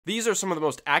These are some of the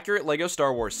most accurate LEGO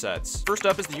Star Wars sets. First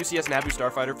up is the UCS Naboo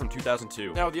Starfighter from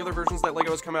 2002. Now, the other versions that LEGO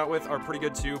has come out with are pretty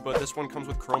good too, but this one comes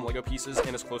with chrome LEGO pieces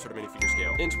and is closer to minifigure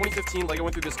scale. In 2015, LEGO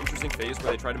went through this interesting phase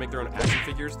where they tried to make their own action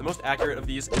figures. The most accurate of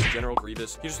these is General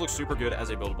Grievous. He just looks super good as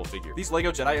a buildable figure. These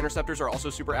LEGO Jedi Interceptors are also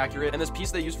super accurate, and this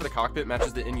piece they use for the cockpit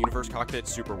matches the in-universe cockpit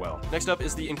super well. Next up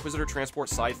is the Inquisitor Transport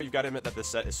Scythe. You've got to admit that this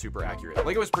set is super accurate.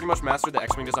 LEGO has pretty much mastered the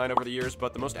X-Wing design over the years,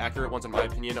 but the most accurate ones in my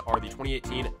opinion are the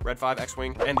 2018 Red 5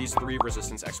 X-Wing and these 3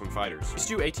 Resistance X-Wing fighters. These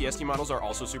 2 ATST models are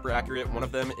also super accurate. One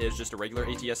of them is just a regular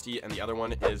ATST, and the other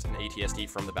one is an ATST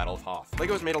from the Battle of Hoth.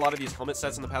 LEGO has made a lot of these helmet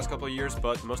sets in the past couple of years,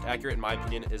 but the most accurate in my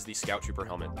opinion is the Scout Trooper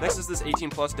helmet. Next is this 18+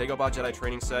 Dagobah Jedi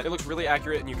training set. It looks really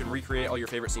accurate, and you can recreate all your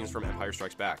favorite scenes from Empire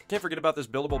Strikes Back. Can't forget about this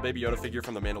buildable Baby Yoda figure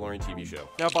from the Mandalorian TV show.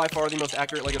 Now, by far the most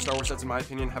accurate LEGO Star Wars sets in my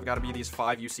opinion have got to be these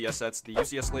 5 UCS sets: the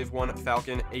UCS Slave 1,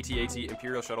 Falcon, AT-AT,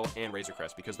 Imperial Shuttle, and Razor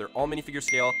Crest, because they're all minifigure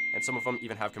scale, and some of them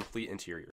even have complete interiors.